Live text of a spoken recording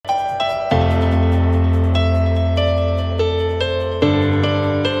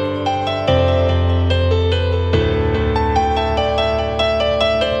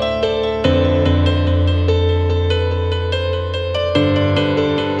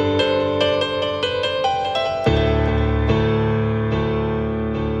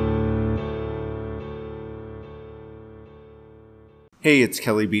Hey, it's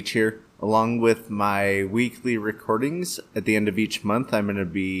Kelly Beach here. Along with my weekly recordings, at the end of each month, I'm going to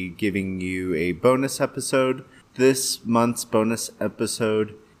be giving you a bonus episode. This month's bonus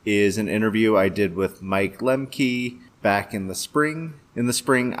episode is an interview I did with Mike Lemke back in the spring. In the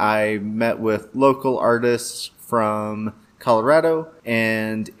spring, I met with local artists from Colorado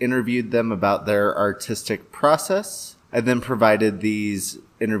and interviewed them about their artistic process. I then provided these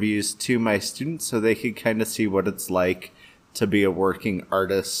interviews to my students so they could kind of see what it's like to be a working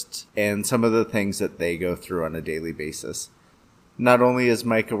artist and some of the things that they go through on a daily basis. Not only is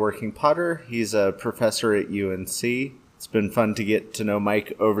Mike a working potter, he's a professor at UNC. It's been fun to get to know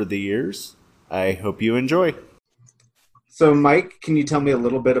Mike over the years. I hope you enjoy. So Mike, can you tell me a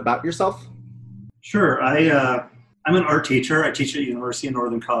little bit about yourself? Sure. I'm an art teacher. I teach at University of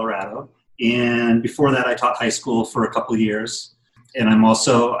Northern Colorado. And before that, I taught high school for a couple of years. And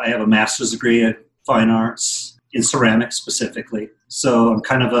I have a master's degree in fine arts in ceramics specifically. So I'm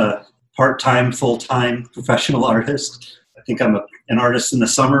kind of a part-time, full-time professional artist. I think I'm an artist in the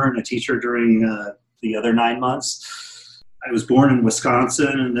summer and a teacher during the other 9 months. I was born in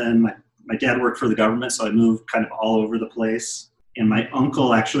Wisconsin, and then my dad worked for the government, so I moved kind of all over the place. And my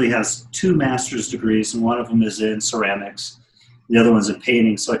uncle actually has 2 master's degrees, and one of them is in ceramics. The other one's in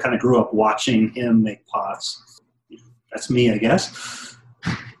painting, so I kind of grew up watching him make pots. That's me, I guess.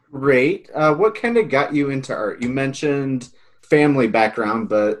 Great. What kind of got you into art? You mentioned family background,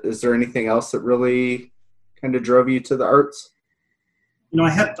 but is there anything else that really kind of drove you to the arts? I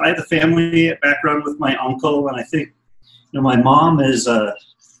had a family background with my uncle, and I think my mom is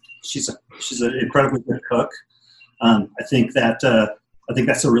she's an incredibly good cook. I think that's a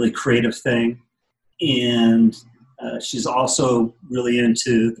really creative thing, and she's also really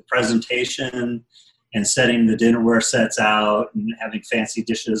into the presentation and setting the dinnerware sets out and having fancy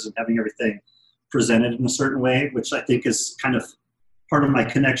dishes and having everything presented in a certain way, which I think is kind of part of my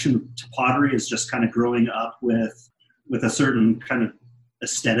connection to pottery, is just kind of growing up with a certain kind of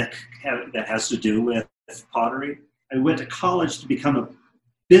aesthetic that has to do with pottery. I went to college to become a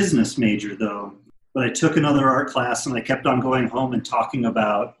business major, though, but I took another art class, and I kept on going home and talking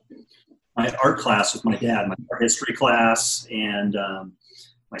about my art class with my dad, my art history class, and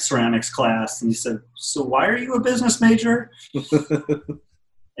my ceramics class. And he said, "So why are you a business major?"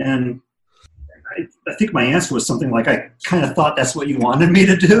 And I think my answer was something like, I kind of thought that's what you wanted me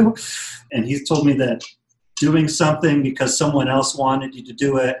to do. And he told me that doing something because someone else wanted you to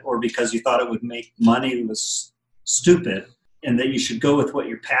do it or because you thought it would make money was stupid, and that you should go with what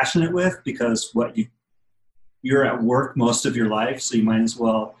you're passionate with, because you're at work most of your life, so you might as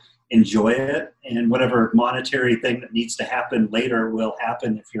well enjoy it, and whatever monetary thing that needs to happen later will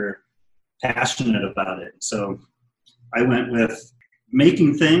happen if you're passionate about it. So I went with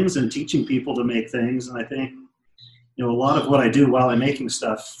making things and teaching people to make things, and I think a lot of what I do while I'm making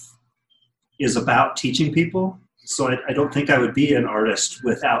stuff is about teaching people. So I don't think I would be an artist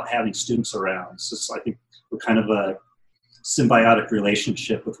without having students around. So I think we're kind of a symbiotic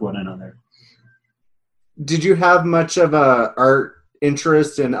relationship with one another. Did you have much of a art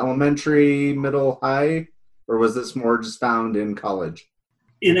interest in elementary, middle, high, or was this more just found in college?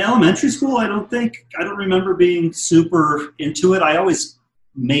 In elementary school, I don't remember being super into it. I always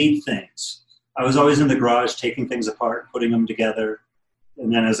made things. I was always in the garage taking things apart, putting them together.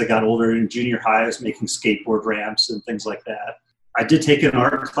 And then as I got older in junior high, I was making skateboard ramps and things like that. I did take an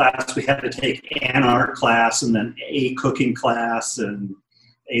art class. We had to take an art class and then a cooking class and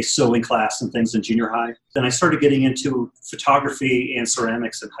a sewing class and things in junior high. Then I started getting into photography and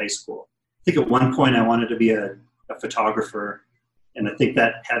ceramics in high school. I think at one point I wanted to be a photographer, and I think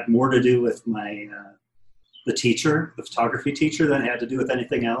that had more to do with the photography teacher, than it had to do with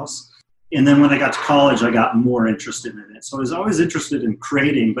anything else. And then when I got to college, I got more interested in it. So I was always interested in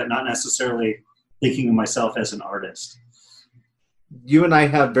creating, but not necessarily thinking of myself as an artist. You and I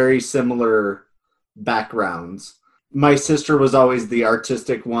have very similar backgrounds. My sister was always the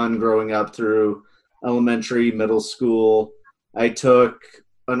artistic one growing up through elementary, middle school. I took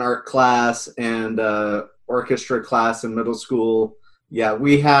an art class and orchestra class in middle school. Yeah,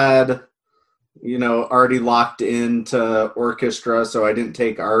 we had, already locked into orchestra, so I didn't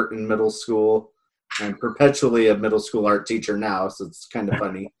take art in middle school. I'm perpetually a middle school art teacher now, so it's kind of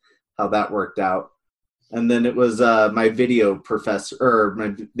funny how that worked out. And then it was my video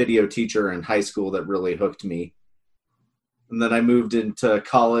teacher in high school that really hooked me. And then I moved into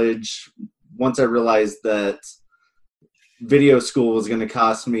college once I realized that video school was going to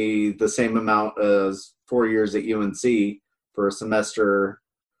cost me the same amount as 4 years at UNC for a semester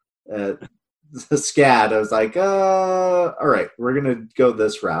at SCAD. I was like, all right, we're going to go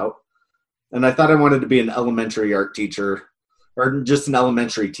this route. And I thought I wanted to be an elementary art teacher. or just an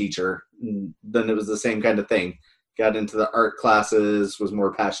elementary teacher. And then it was the same kind of thing. Got into the art classes, was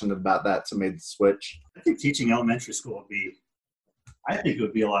more passionate about that, so made the switch. I think teaching elementary school I think it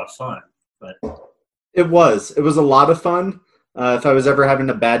would be a lot of fun, but It was a lot of fun. If I was ever having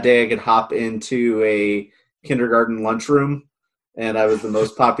a bad day, I could hop into a kindergarten lunchroom, and I was the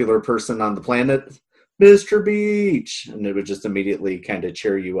most popular person on the planet, Mr. Beach, and it would just immediately kind of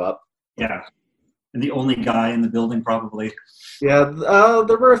cheer you up. yeah. And the only guy in the building probably. Yeah,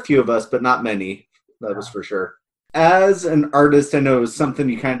 there were a few of us, but not many. That was for sure. As an artist, I know it was something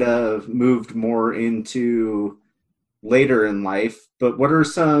you kind of moved more into later in life, but what are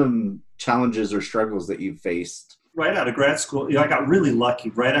some challenges or struggles that you've faced? Right out of grad school, I got really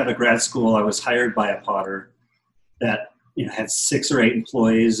lucky. Right out of grad school, I was hired by a potter that had 6 or 8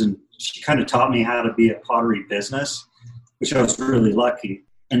 employees, and she kind of taught me how to be a pottery business, which I was really lucky.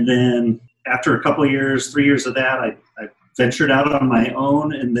 And then after a couple of years, 3 years of that, I ventured out on my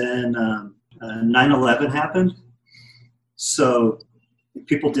own, and then 9/11 happened. So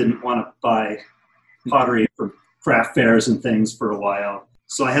people didn't want to buy pottery for craft fairs and things for a while.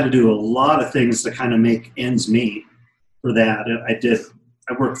 So I had to do a lot of things to kind of make ends meet for that.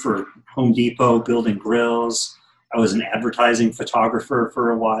 I worked for Home Depot building grills. I was an advertising photographer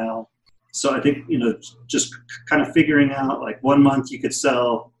for a while. So I think, just kind of figuring out, like, 1 month you could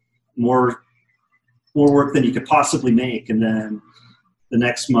sell more work than you could possibly make. And then the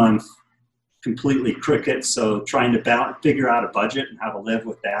next month, completely cricket. So trying to figure out a budget and how to live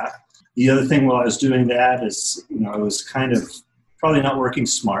with that. The other thing while I was doing that is, I was kind of probably not working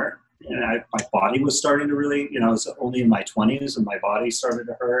smart. And my body was starting to really, I was only in my 20s and my body started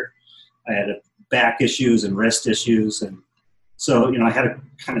to hurt. I had back issues and wrist issues. And so, I had to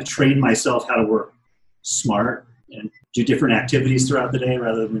kind of train myself how to work smart and do different activities throughout the day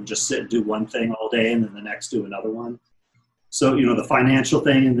rather than just sit and do one thing all day and then the next do another one. So, the financial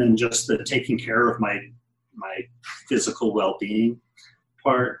thing, and then just the taking care of my physical well-being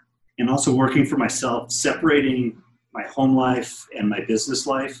part, and also working for myself, separating my home life and my business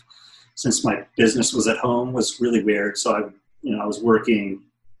life. Since my business was at home was really weird. So I was working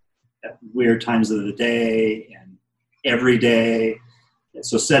at weird times of the day and every day. And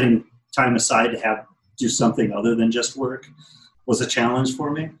so setting time aside to do something other than just work was a challenge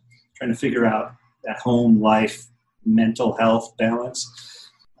for me. Trying to figure out that home life, mental health balance.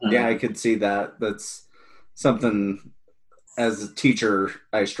 Yeah, I could see that. That's something as a teacher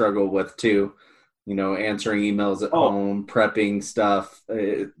I struggle with too. Answering emails at home, prepping stuff.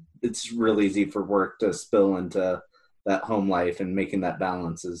 It's really easy for work to spill into that home life, and making that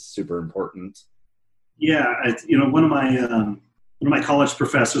balance is super important. Yeah, one of my college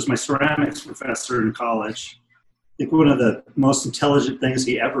professors, my ceramics professor in college, I think one of the most intelligent things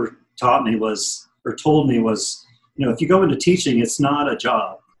he ever told me was, if you go into teaching, it's not a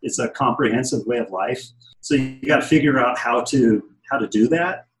job; it's a comprehensive way of life. So you got to figure out how to do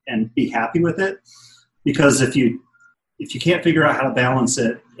that and be happy with it. Because if you can't figure out how to balance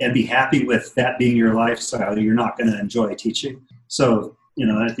it and be happy with that being your lifestyle, you're not going to enjoy teaching. So,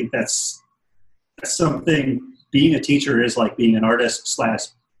 I think that's something. Being a teacher is like being an artist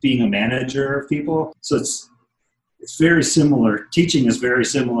 / being a manager of people. So it's very similar. Teaching is very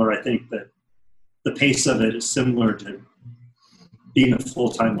similar. I think that the pace of it is similar to being a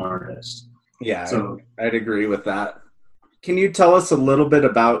full-time artist. Yeah, so I'd agree with that. Can you tell us a little bit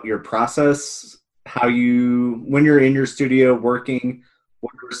about your process? When you're in your studio working,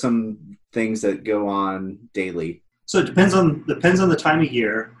 what are some things that go on daily? So it depends on the time of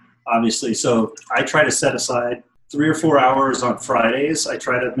year, obviously. So I try to set aside 3 or 4 hours on Fridays. I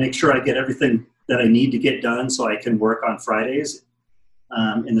try to make sure I get everything that I need to get done so I can work on Fridays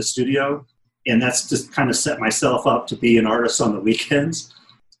in the studio. And that's just kind of set myself up to be an artist on the weekends.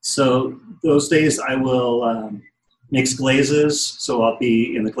 So those days I will mix glazes. So I'll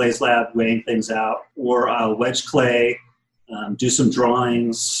be in the glaze lab weighing things out, or I'll wedge clay, do some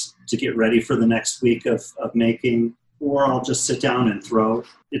drawings to get ready for the next week of making, or I'll just sit down and throw.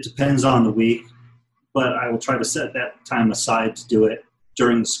 It depends on the week, but I will try to set that time aside to do it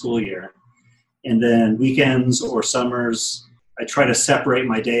during the school year. And then weekends or summers, I try to separate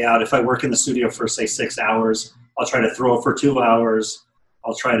my day out. If I work in the studio for, say, 6 hours, I'll try to throw for 2 hours.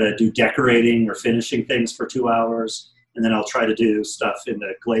 I'll try to do decorating or finishing things for 2 hours. And then I'll try to do stuff in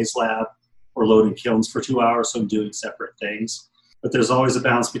the glaze lab or loading kilns for 2 hours. So I'm doing separate things. But there's always a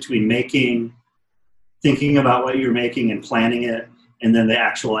balance between thinking about what you're making and planning it, and then the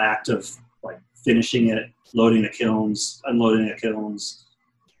actual act of like finishing it, loading the kilns, unloading the kilns,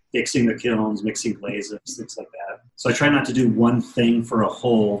 fixing the kilns, mixing glazes, things like that. So I try not to do one thing for a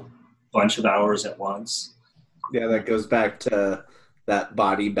whole bunch of hours at once. Yeah, that goes back to that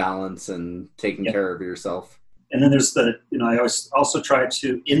body balance and taking care of yourself. And then there's I always also try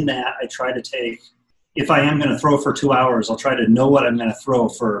to, in that, I try to take, if I am going to throw for 2 hours, I'll try to know what I'm going to throw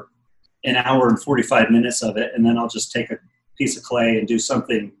for an hour and 45 minutes of it. And then I'll just take a piece of clay and do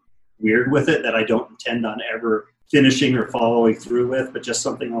something weird with it that I don't intend on ever finishing or following through with, but just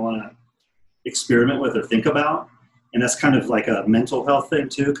something I want to experiment with or think about. And that's kind of like a mental health thing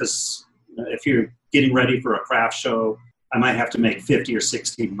too, because if you're getting ready for a craft show, I might have to make 50 or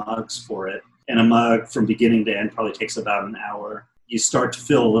 60 mugs for it. And a mug from beginning to end probably takes about an hour. You start to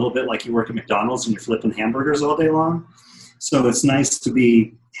feel a little bit like you work at McDonald's and you're flipping hamburgers all day long. So it's nice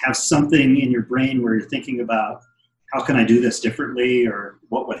to have something in your brain where you're thinking about, how can I do this differently, or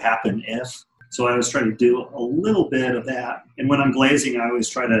what would happen if? So I always try to do a little bit of that. And when I'm glazing, I always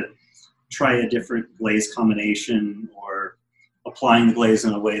try a different glaze combination, or applying the glaze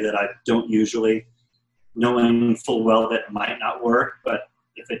in a way that I don't usually, knowing full well that it might not work, but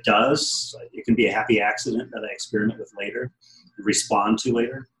if it does, it can be a happy accident that I experiment with later, respond to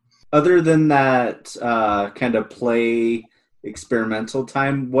later. Other than that kind of play experimental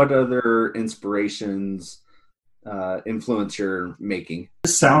time, what other inspirations influence your making?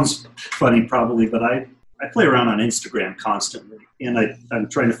 This sounds funny probably, but I play around on Instagram constantly, and I'm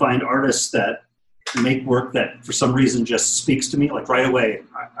trying to find artists that make work that for some reason just speaks to me. Like right away,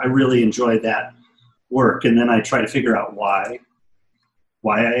 I really enjoy that work, and then I try to figure out why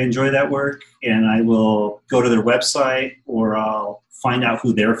I enjoy that work, and I will go to their website, or I'll find out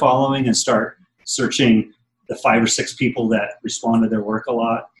who they're following and start searching the 5 or 6 people that respond to their work a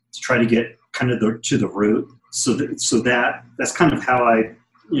lot to try to get kind of to the root. So that's kind of how I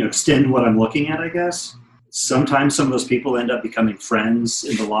extend what I'm looking at, I guess. Sometimes some of those people end up becoming friends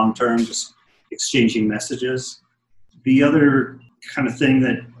in the long term, just exchanging messages. The other kind of thing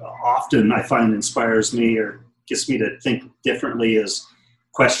that often I find inspires me or gets me to think differently is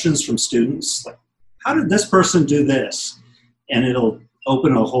questions from students, like, how did this person do this? And it'll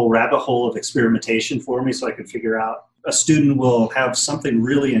open a whole rabbit hole of experimentation for me, so I can figure out. A student will have something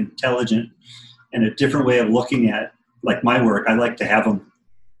really intelligent and a different way of looking at, like, my work. I like to have them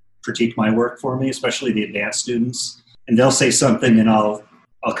critique my work for me, especially the advanced students. And they'll say something, and I'll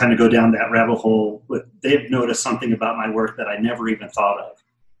kind of go down that rabbit hole with, they've noticed something about my work that I never even thought of.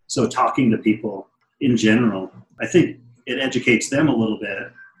 So talking to people in general, I think it educates them a little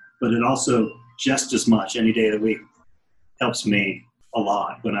bit, but it also just as much any day of the week helps me a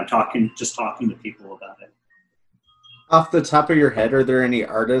lot when I'm talking to people about it. Off the top of your head, are there any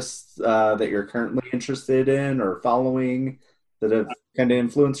artists that you're currently interested in or following that have kind of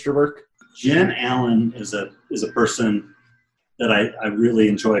influenced your work? Jen Allen is a person that I really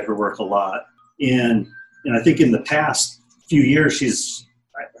enjoy her work a lot. And I think in the past few years,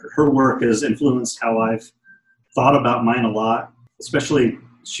 her work has influenced how I've thought about mine a lot. Especially,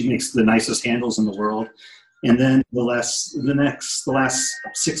 she makes the nicest handles in the world. And then the last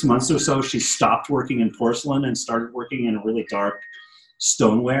 6 months or so, she stopped working in porcelain and started working in a really dark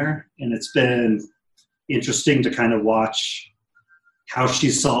stoneware. And it's been interesting to kind of watch how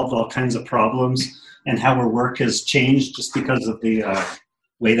she's solved all kinds of problems and how her work has changed just because of the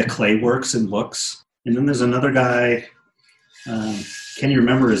way the clay works and looks. And then there's another guy, can you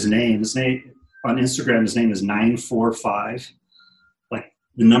remember his name? His name on Instagram, his name is 945, like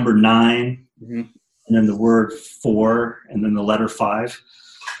the number 9, and then the word 4, and then the letter 5,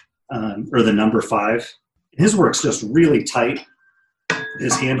 or the number 5. His work's just really tight.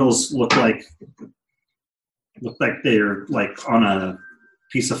 His handles look like they're like on a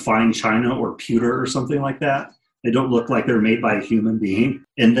piece of fine china or pewter or something like that. They don't look like they're made by a human being.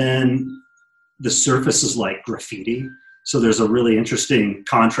 And then the surface is like graffiti. So there's a really interesting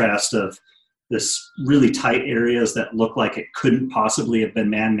contrast of this really tight areas that look like it couldn't possibly have been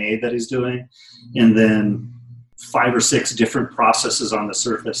man-made that he's doing. And then 5 or 6 different processes on the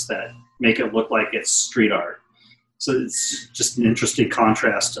surface that make it look like it's street art. So it's just an interesting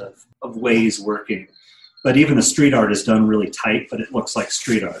contrast of ways working. But even the street art is done really tight, but it looks like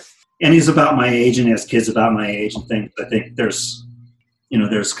street art. And he's about my age and he has kids about my age and things. I think there's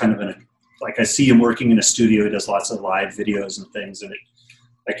kind of like I see him working in a studio. He does lots of live videos and things. And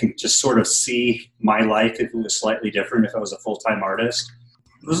I can just sort of see my life if it was slightly different, if I was a full-time artist.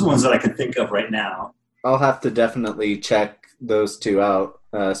 Those are the ones that I can think of right now. I'll have to definitely check those two out,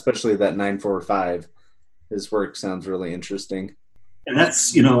 especially that 945. His work sounds really interesting. And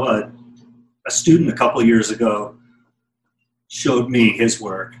that's, a student a couple of years ago showed me his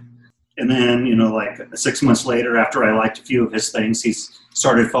work. And then, like 6 months later, after I liked a few of his things, he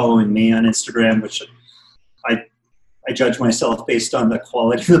started following me on Instagram, which I judge myself based on the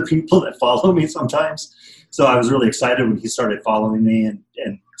quality of the people that follow me sometimes. So I was really excited when he started following me and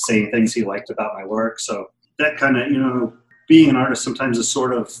saying things he liked about my work. So that kind of, being an artist sometimes is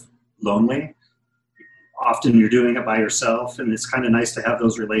sort of lonely. Often you're doing it by yourself, and it's kind of nice to have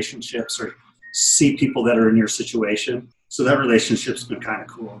those relationships or see people that are in your situation. So that relationship's been kind of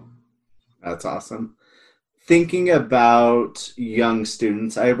cool. That's awesome. Thinking about young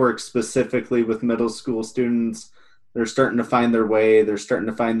students, I work specifically with middle school students. They're starting to find their way. They're starting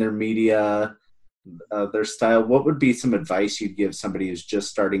to find their media, their style. What would be some advice you'd give somebody who's just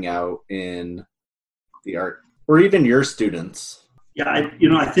starting out in the art, or even your students? Yeah,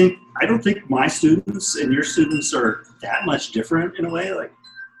 I don't think my students and your students are that much different in a way. Like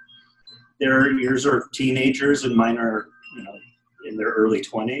yours are teenagers and mine are, in their early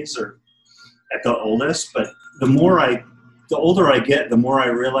 20s or at the oldest. But the older I get, the more I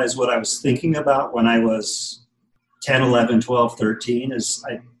realize what I was thinking about when I was 10, 11, 12, 13 is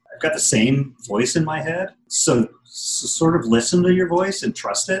I've got the same voice in my head. So sort of listen to your voice and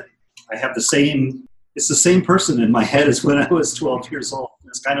trust it. It's the same person in my head as when I was 12 years old.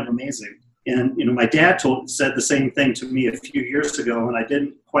 It's kind of amazing. And, my dad said the same thing to me a few years ago, and I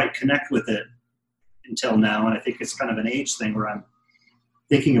didn't quite connect with it until now. And I think it's kind of an age thing where I'm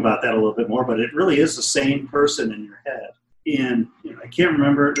thinking about that a little bit more, but it really is the same person in your head. And I can't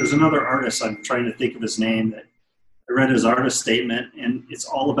remember, there's another artist, I'm trying to think of his name, that I read his artist statement, and it's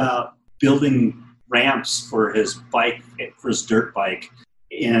all about building ramps for his bike, for his dirt bike.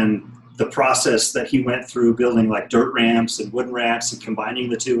 And the process that he went through building like dirt ramps and wooden ramps and combining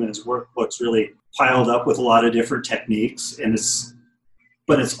the two in his workbook's really piled up with a lot of different techniques.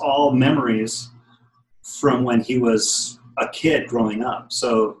 But it's all memories from when he was a kid growing up.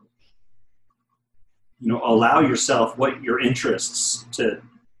 So, allow yourself what your interests to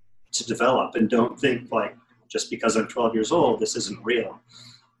develop, and don't think like, just because I'm 12 years old, this isn't real.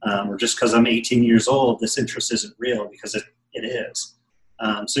 Or just because I'm 18 years old, this interest isn't real, because it is.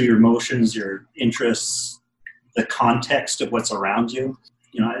 So your emotions, your interests, the context of what's around you,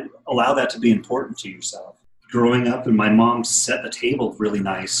 allow that to be important to yourself. Growing up, and my mom set the table really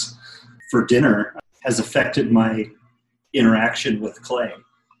nice for dinner, has affected my interaction with clay.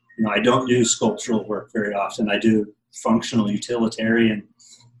 I don't do sculptural work very often. I do functional utilitarian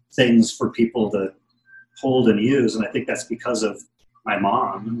things for people to hold and use, and I think that's because of my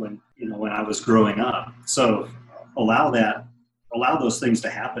mom when I was growing up. So allow those things to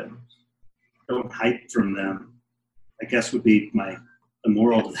happen. Don't hide from them, I guess, would be the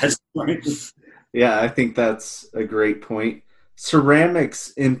moral of that story. Yeah, I think that's a great point.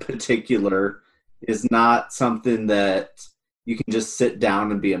 Ceramics in particular is not something that you can just sit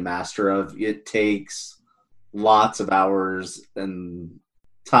down and be a master of. It takes lots of hours and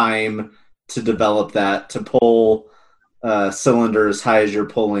time to develop that. To pull a cylinder as high as you're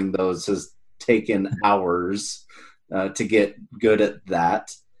pulling those has taken hours to get good at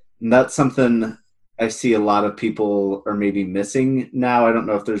that. And that's something I see a lot of people are maybe missing now. I don't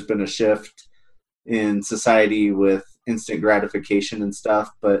know if there's been a shift in society with instant gratification and stuff,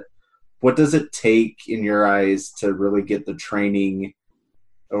 but what does it take in your eyes to really get the training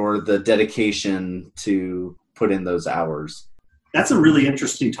or the dedication to put in those hours? That's a really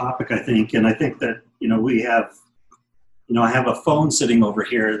interesting topic, I think. And I think that, we have, I have a phone sitting over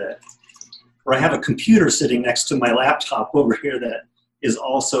here or I have a computer sitting next to my laptop over here that is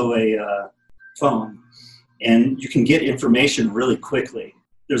also a phone. And you can get information really quickly.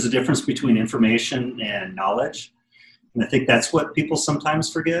 There's a difference between information and knowledge. And I think that's what people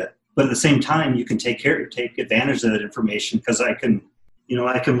sometimes forget. But at the same time, you can take advantage of that information, because I can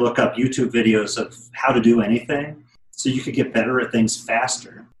look up YouTube videos of how to do anything. So you could get better at things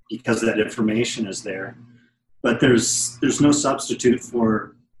faster because that information is there. But there's no substitute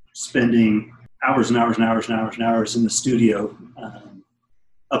for spending hours and hours and hours and hours and hours in the studio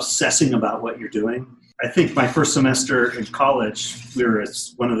obsessing about what you're doing. I think my first semester in college,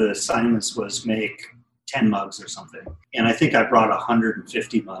 one of the assignments was make 10 mugs or something. And I think I brought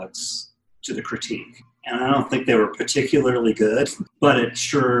 150 mugs to the critique. And I don't think they were particularly good, but it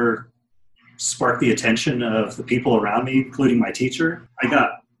sure sparked the attention of the people around me, including my teacher. I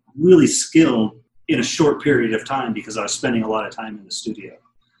got really skilled in a short period of time because I was spending a lot of time in the studio.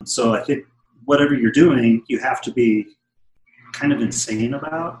 So I think whatever you're doing, you have to be kind of insane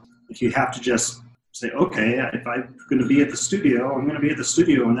about. If you have to just say, okay, if I'm going to be at the studio, I'm going to be at the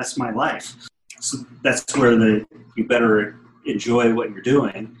studio, and that's my life. So that's where you better enjoy what you're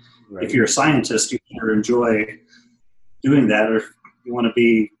doing. Right. If you're a scientist, you better enjoy doing that. Or if you want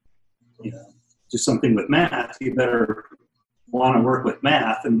to do something with math, you better want to work with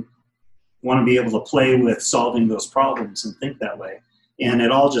math. And want to be able to play with solving those problems and think that way. And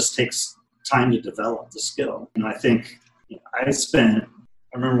it all just takes time to develop the skill. And I think I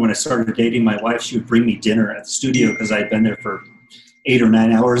remember when I started dating my wife, she would bring me dinner at the studio because I'd been there for 8 or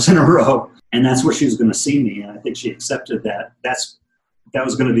 9 hours in a row. And that's where she was going to see me. And I think she accepted that that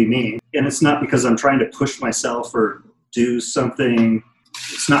was going to be me. And it's not because I'm trying to push myself or do something.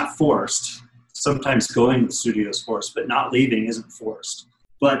 It's not forced. Sometimes going to the studio is forced, but not leaving isn't forced.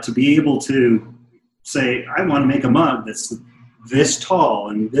 But to be able to say, I want to make a mug that's this tall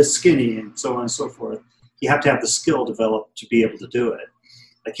and this skinny and so on and so forth, you have to have the skill developed to be able to do it.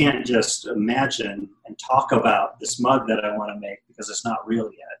 I can't just imagine and talk about this mug that I want to make because it's not real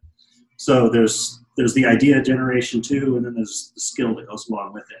yet. So there's the idea generation too, and then there's the skill that goes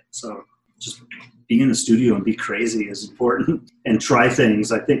along with it. So just being in the studio and be crazy is important and try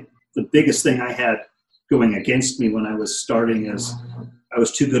things. I think the biggest thing I had going against me when I was starting is I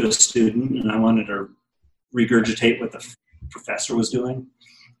was too good a student and I wanted to regurgitate what the professor was doing.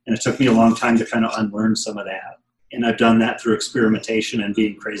 And it took me a long time to kind of unlearn some of that. And I've done that through experimentation and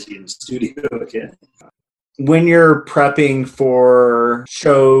being crazy in the studio again. When you're prepping for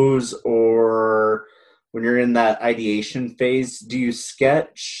shows or when you're in that ideation phase, do you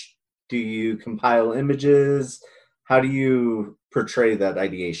sketch? Do you compile images? How do you portray that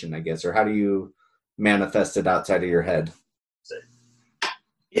ideation, I guess, or how do you manifest it outside of your head?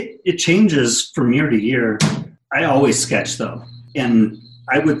 It changes from year to year. I always sketch, though. And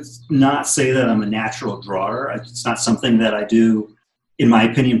I would not say that I'm a natural drawer. It's not something that I do, in my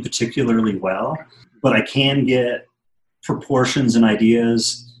opinion, particularly well. But I can get proportions and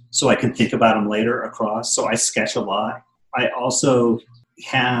ideas so I can think about them later across. So I sketch a lot. I also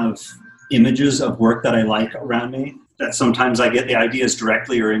have images of work that I like around me that sometimes I get the ideas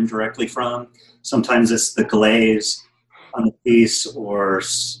directly or indirectly from. Sometimes it's the glaze on the piece or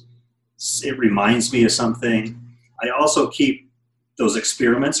it reminds me of something. I also keep those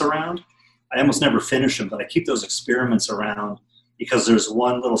experiments around. I almost never finish them, but I keep those experiments around because there's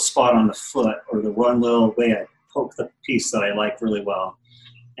one little spot on the foot or the one little way I poke the piece that I like really well.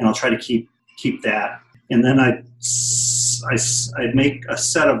 And I'll try to keep that. And then I make a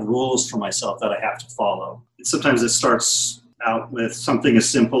set of rules for myself that I have to follow. Sometimes it starts out with something as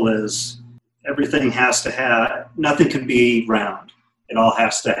simple as everything has to have, nothing can be round. It all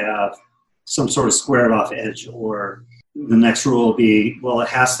has to have some sort of squared off edge. Or the next rule will be, well, it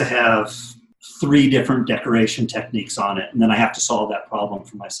has to have 3 different decoration techniques on it. And then I have to solve that problem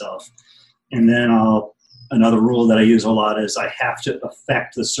for myself. And then another rule that I use a lot is I have to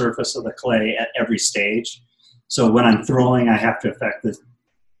affect the surface of the clay at every stage. So when I'm throwing, I have to affect the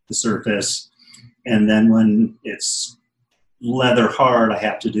surface. And then when it's leather hard, I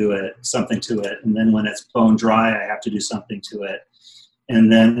have to do something to it. And then when it's bone dry, I have to do something to it.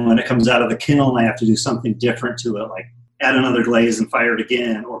 And then when it comes out of the kiln, I have to do something different to it, like add another glaze and fire it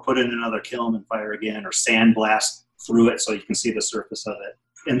again, or put it in another kiln and fire again, or sandblast through it so you can see the surface of it.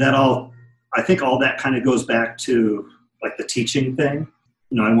 And I think all that kind of goes back to like the teaching thing.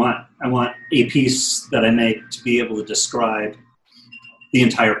 You know, I want a piece that I make to be able to describe the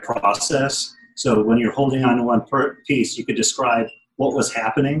entire process. So when you're holding on to one piece, you could describe what was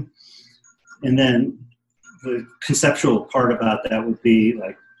happening. And then the conceptual part about that would be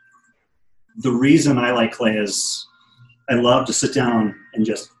like, the reason I like clay is I love to sit down and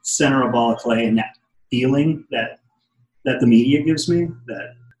just center a ball of clay, and that feeling that the media gives me,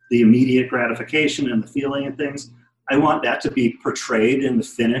 that the immediate gratification and the feeling and things, I want that to be portrayed in the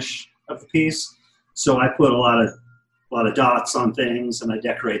finish of the piece. So I put a lot of dots on things, and I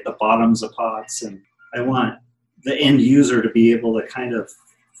decorate the bottoms of pots, and I want the end user to be able to kind of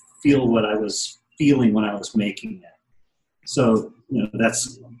feel what I was feeling when I was making it. So, you know,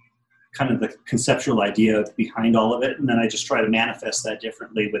 that's kind of the conceptual idea behind all of it. And then I just try to manifest that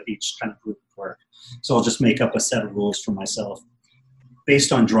differently with each kind of group of work. So I'll just make up a set of rules for myself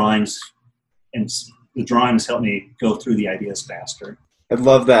based on drawings, and the drawings help me go through the ideas faster. I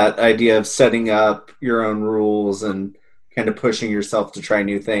love that idea of setting up your own rules and kind of pushing yourself to try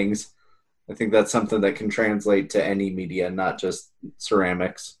new things. I think that's something that can translate to any media, not just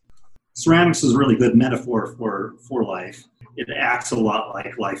ceramics. Ceramics is a really good metaphor for life. It acts a lot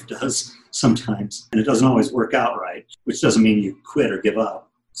like life does sometimes, and it doesn't always work out right, which doesn't mean you quit or give up.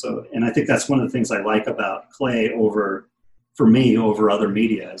 So, and I think that's one of the things I like about clay over other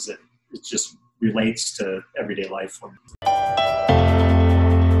media, is that it just relates to everyday life for me.